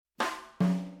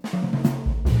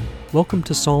Welcome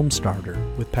to Psalm Starter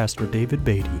with Pastor David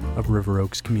Beatty of River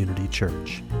Oaks Community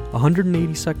Church.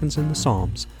 180 seconds in the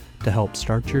Psalms to help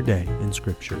start your day in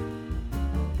Scripture.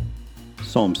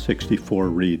 Psalm 64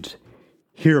 reads,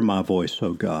 "Hear my voice,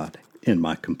 O God, in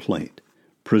my complaint.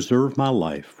 Preserve my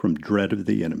life from dread of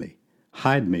the enemy.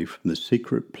 Hide me from the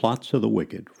secret plots of the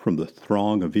wicked, from the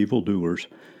throng of evildoers,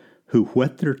 who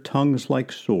whet their tongues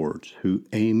like swords, who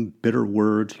aim bitter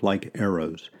words like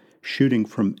arrows, shooting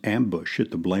from ambush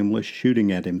at the blameless,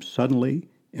 shooting at him suddenly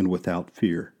and without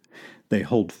fear. They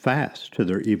hold fast to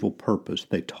their evil purpose.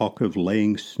 They talk of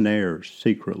laying snares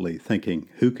secretly, thinking,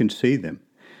 who can see them?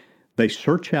 They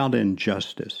search out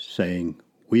injustice, saying,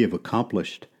 we have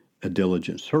accomplished a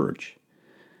diligent search.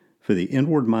 For the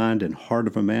inward mind and heart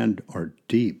of a man are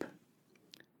deep,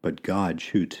 but God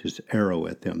shoots his arrow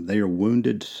at them. They are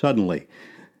wounded suddenly.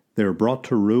 They are brought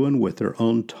to ruin with their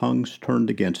own tongues turned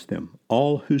against them.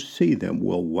 All who see them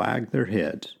will wag their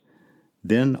heads.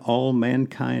 Then all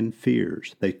mankind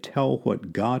fears. They tell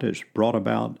what God has brought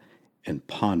about and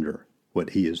ponder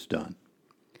what he has done.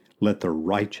 Let the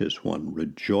righteous one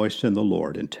rejoice in the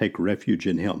Lord and take refuge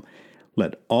in him.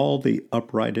 Let all the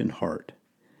upright in heart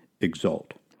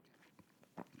exult."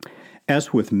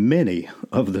 As with many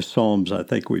of the Psalms I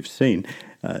think we've seen,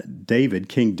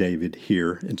 King David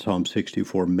here in Psalm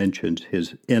 64 mentions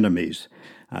his enemies.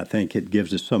 I think it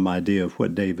gives us some idea of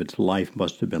what David's life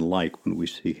must have been like when we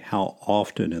see how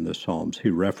often in the Psalms he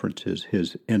references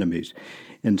his enemies.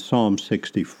 In Psalm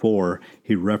 64,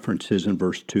 he references in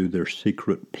verse 2 their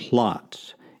secret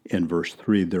plots. In verse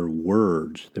 3, their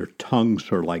words, their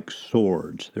tongues are like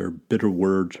swords, their bitter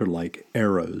words are like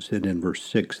arrows. And in verse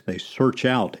 6, they search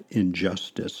out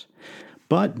injustice.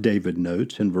 But David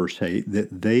notes in verse 8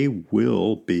 that they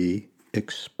will be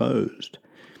exposed.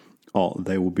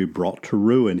 They will be brought to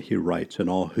ruin, he writes, and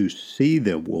all who see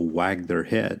them will wag their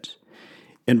heads.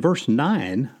 In verse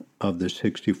 9 of the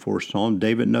 64th Psalm,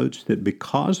 David notes that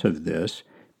because of this,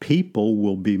 people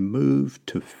will be moved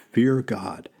to fear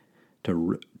God,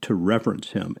 to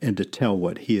reverence him, and to tell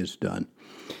what he has done.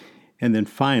 And then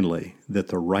finally, that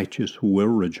the righteous will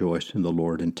rejoice in the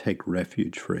Lord and take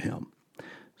refuge for him.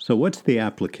 So what's the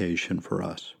application for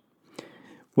us?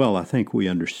 Well, I think we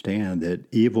understand that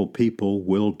evil people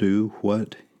will do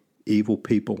what evil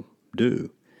people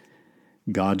do.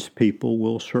 God's people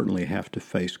will certainly have to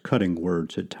face cutting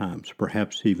words at times,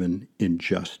 perhaps even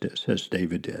injustice, as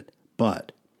David did.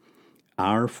 But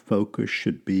our focus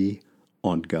should be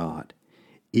on God.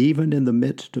 Even in the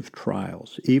midst of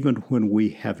trials, even when we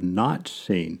have not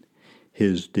seen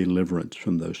his deliverance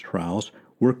from those trials,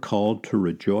 we're called to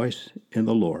rejoice in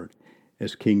the Lord.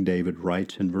 As King David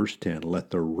writes in verse 10, "Let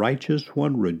the righteous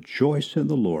one rejoice in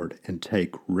the Lord and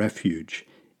take refuge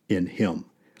in him.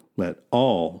 Let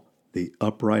all the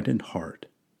upright in heart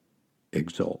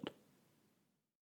exult."